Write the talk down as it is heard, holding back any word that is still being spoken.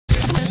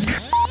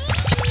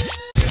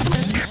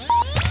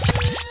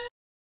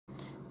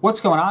What's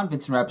going on?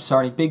 Vincent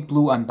Rapisardi,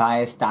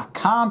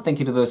 BigBlueUnbiased.com. Thank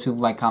you to those who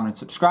like, comment, and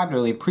subscribe. I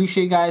really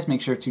appreciate you guys. Make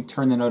sure to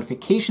turn the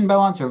notification bell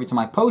on so every time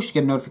I post, you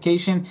get a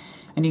notification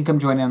and you can come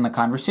join in on the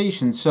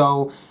conversation.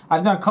 So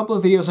I've done a couple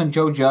of videos on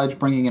Joe Judge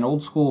bringing an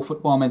old school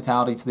football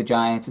mentality to the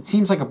Giants. It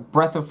seems like a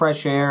breath of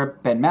fresh air.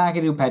 Ben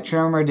McAdoo, Pat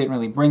Shermer didn't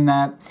really bring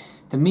that.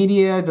 The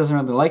media doesn't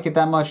really like it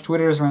that much.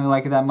 Twitter doesn't really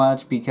like it that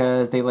much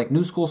because they like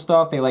new school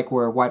stuff. They like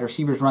where wide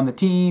receivers run the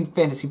team,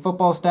 fantasy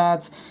football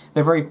stats.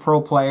 They're very pro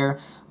player.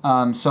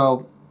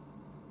 So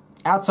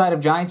outside of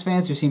Giants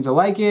fans who seem to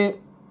like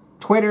it,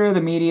 Twitter, the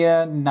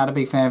media, not a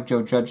big fan of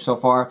Joe Judge so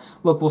far.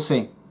 Look, we'll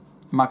see.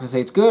 I'm not going to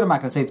say it's good. I'm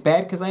not going to say it's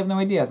bad because I have no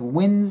idea.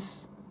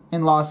 Wins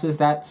and losses,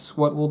 that's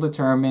what will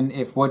determine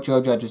if what Joe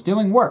Judge is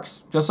doing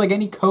works. Just like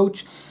any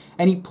coach,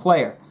 any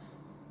player.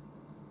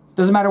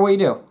 Doesn't matter what you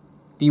do.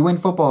 Do you win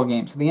football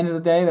games? At the end of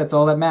the day, that's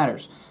all that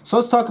matters. So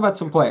let's talk about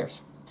some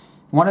players.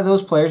 One of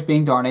those players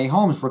being Darnay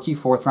Holmes, rookie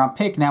 4th-round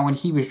pick. Now, when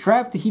he was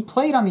drafted, he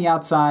played on the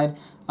outside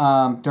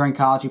during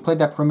college. He played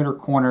that perimeter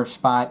corner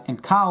spot in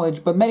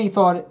college, but many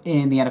thought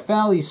in the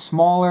NFL he's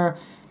smaller,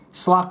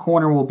 slot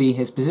corner will be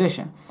his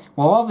position.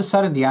 Well, all of a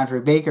sudden,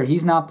 DeAndre Baker,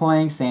 he's not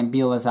playing. Sam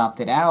Beal has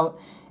opted out,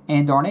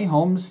 and Darnay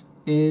Holmes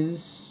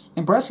is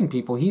impressing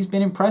people. He's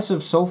been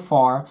impressive so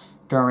far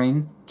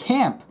during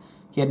camp.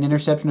 He had an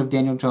interception of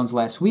Daniel Jones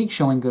last week,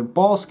 showing good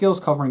ball skills,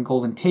 covering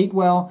Golden Tate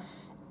well.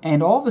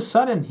 And all of a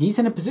sudden, he's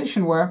in a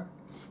position where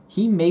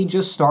he may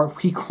just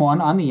start week 1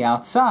 on the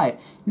outside.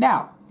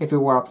 Now, if it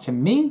were up to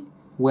me,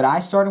 would I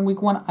start in week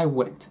 1? I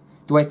wouldn't.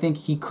 Do I think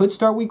he could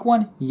start week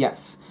 1?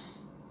 Yes.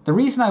 The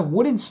reason I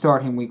wouldn't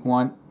start him week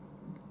 1,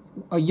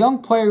 a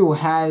young player who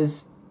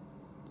has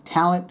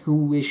talent,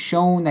 who is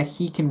shown that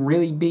he can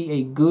really be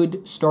a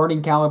good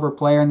starting caliber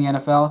player in the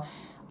NFL,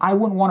 I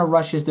wouldn't want to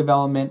rush his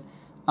development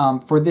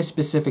for this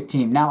specific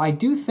team. Now, I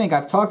do think,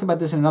 I've talked about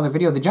this in another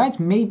video, the Giants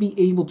may be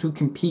able to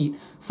compete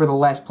for the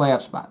last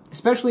playoff spot,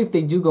 especially if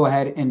they do go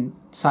ahead and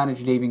sign a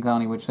Jadeveon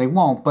Clowney, which they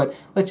won't, but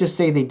let's just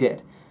say they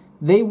did.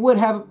 They would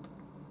have,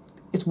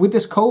 with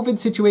this COVID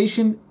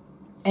situation,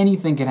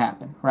 anything can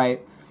happen,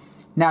 right?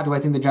 Now, do I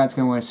think the Giants are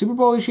going to win a Super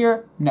Bowl this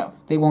year? No,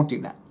 they won't do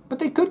that. But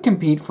they could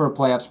compete for a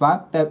playoff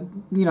spot. That,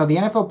 you know, the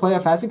NFL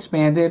playoff has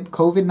expanded,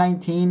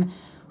 COVID-19,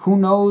 who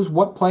knows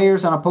what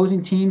players on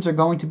opposing teams are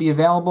going to be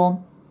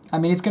available. I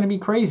mean, it's going to be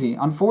crazy.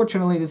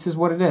 Unfortunately, this is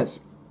what it is.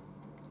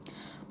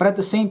 But at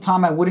the same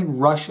time, I wouldn't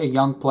rush a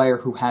young player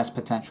who has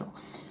potential.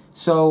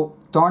 So,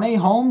 Darnay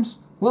Holmes,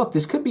 look,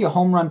 this could be a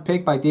home run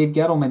pick by Dave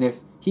Gettleman if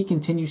he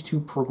continues to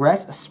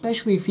progress,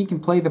 especially if he can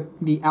play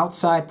the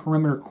outside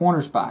perimeter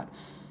corner spot.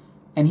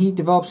 And he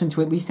develops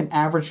into at least an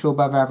average to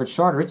above average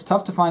starter. It's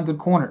tough to find good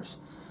corners.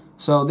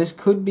 So this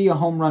could be a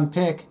home run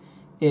pick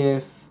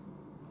if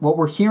what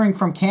we're hearing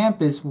from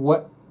camp is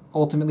what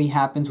ultimately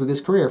happens with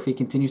his career if he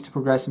continues to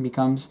progress and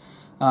becomes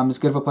as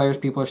good of a player as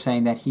people are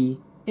saying that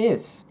he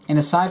is. And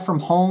aside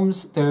from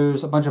Holmes,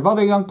 there's a bunch of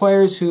other young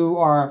players who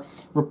are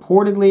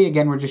reportedly,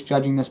 again, we're just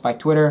judging this by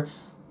Twitter,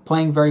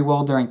 playing very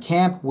well during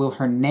camp. Will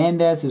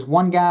Hernandez is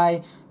one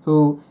guy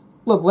who,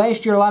 look,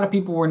 last year a lot of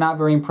people were not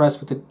very impressed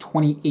with the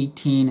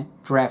 2018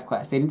 draft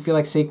class. They didn't feel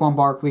like Saquon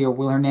Barkley or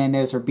Will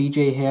Hernandez or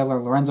B.J. Hill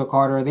or Lorenzo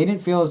Carter. They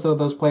didn't feel as though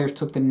those players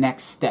took the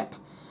next step.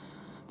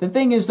 The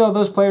thing is, though,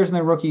 those players in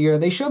their rookie year,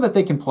 they show that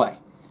they can play,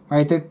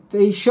 right?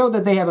 They show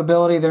that they have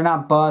ability. They're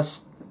not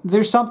bust.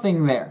 There's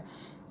something there.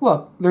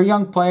 Look, they're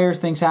young players.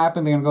 Things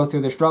happen. They're going to go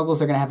through their struggles.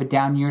 They're going to have a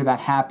down year. That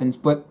happens.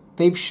 But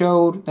they've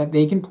showed that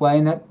they can play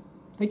and that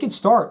they can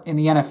start in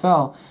the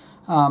NFL.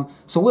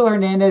 So Will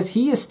Hernandez,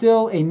 he is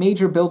still a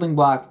major building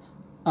block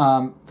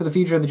for the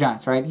future of the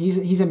Giants, right?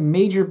 He's a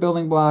major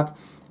building block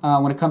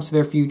when it comes to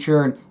their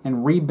future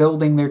and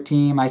rebuilding their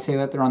team. I say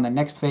that they're on the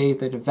next phase.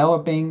 They're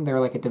developing. They're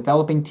like a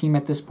developing team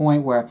at this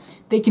point where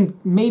they can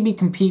maybe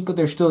compete, but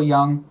they're still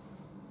young.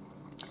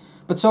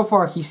 But so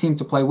far, he seemed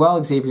to play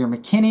well. Xavier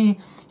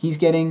McKinney, he's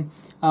getting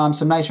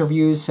some nice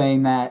reviews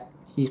saying that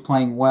he's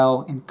playing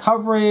well in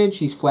coverage.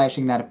 He's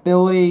flashing that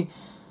ability.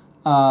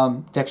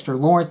 Dexter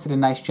Lawrence did a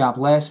nice job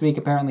last week,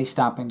 apparently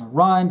stopping the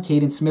run.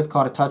 Caden Smith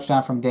caught a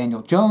touchdown from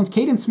Daniel Jones.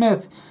 Caden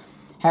Smith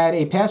had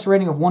a passer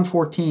rating of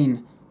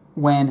 114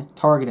 when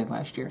targeted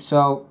last year.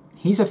 So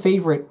he's a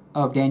favorite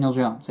of Daniel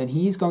Jones, and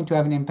he's going to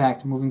have an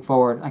impact moving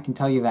forward, I can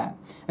tell you that.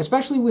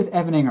 Especially with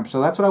Evan Ingram.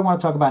 So that's what I want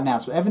to talk about now.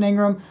 So Evan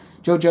Ingram,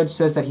 Joe Judge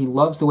says that he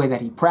loves the way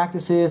that he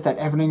practices, that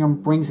Evan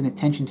Ingram brings an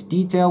attention to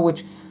detail,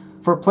 which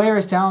for a player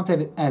as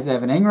talented as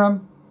Evan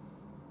Ingram,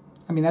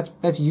 I mean,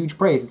 that's huge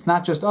praise. It's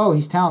not just, oh,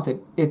 he's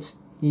talented. It's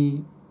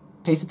he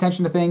pays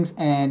attention to things,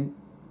 and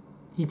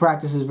he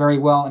practices very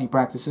well, and he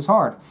practices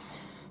hard.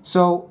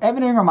 So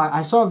Evan Ingram,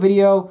 I saw a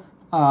video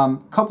a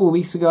couple of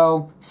weeks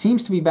ago,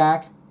 seems to be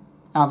back.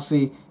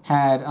 Obviously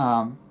had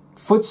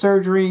foot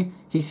surgery.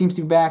 He seems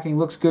to be back, and he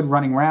looks good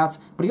running routes,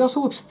 but he also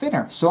looks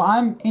thinner. So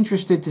I'm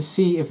interested to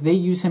see if they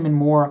use him in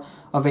more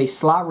of a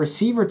slot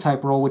receiver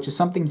type role, which is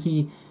something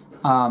he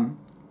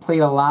played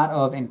a lot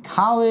of in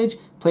college,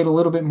 played a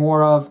little bit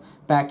more of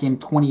back in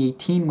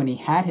 2018 when he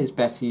had his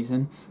best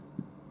season.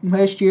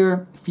 Last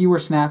year, fewer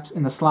snaps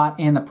in the slot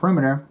and the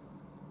perimeter.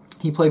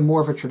 he played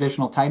more of a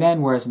traditional tight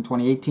end, whereas in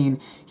 2018,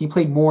 he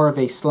played more of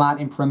a slot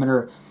and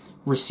perimeter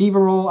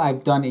receiver role.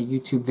 I've done a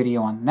YouTube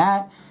video on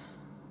that.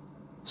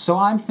 So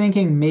I'm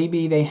thinking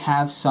maybe they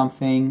have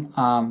something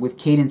with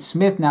Caden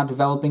Smith now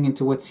developing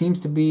into what seems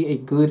to be a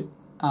good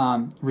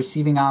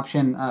receiving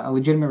option, a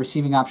legitimate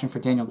receiving option for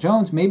Daniel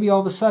Jones. Maybe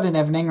all of a sudden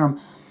Evan Ingram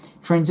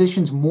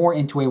transitions more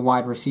into a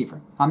wide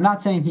receiver. I'm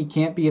not saying he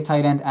can't be a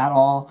tight end at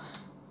all.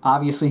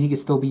 Obviously, he could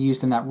still be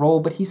used in that role,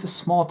 but he's a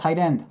small tight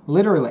end,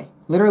 literally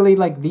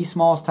like the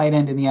smallest tight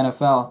end in the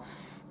NFL.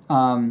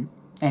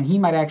 And he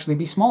might actually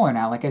be smaller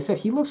now. Like I said,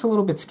 he looks a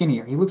little bit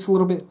skinnier. He looks a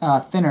little bit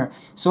thinner.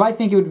 So I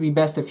think it would be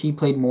best if he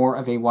played more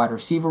of a wide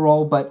receiver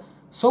role. But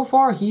so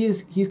far,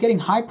 he's getting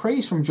high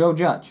praise from Joe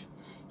Judge.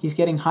 He's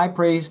getting high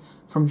praise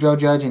from Joe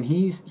Judge, and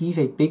he's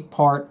a big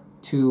part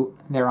to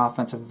their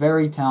offense. A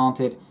very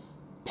talented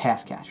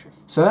pass catcher.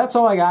 So that's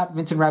all I got.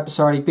 Vincent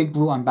Rappisardi,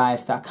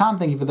 BigBlueUnbiased.com.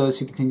 Thank you for those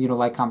who continue to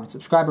like, comment, and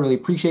subscribe. I really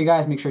appreciate you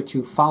guys. Make sure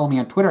to follow me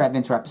on Twitter at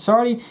Vince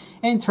Rappisardi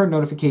and turn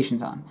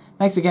notifications on.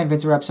 Thanks again,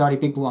 Vincent Rappisardi,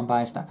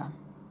 BigBlueUnbiased.com.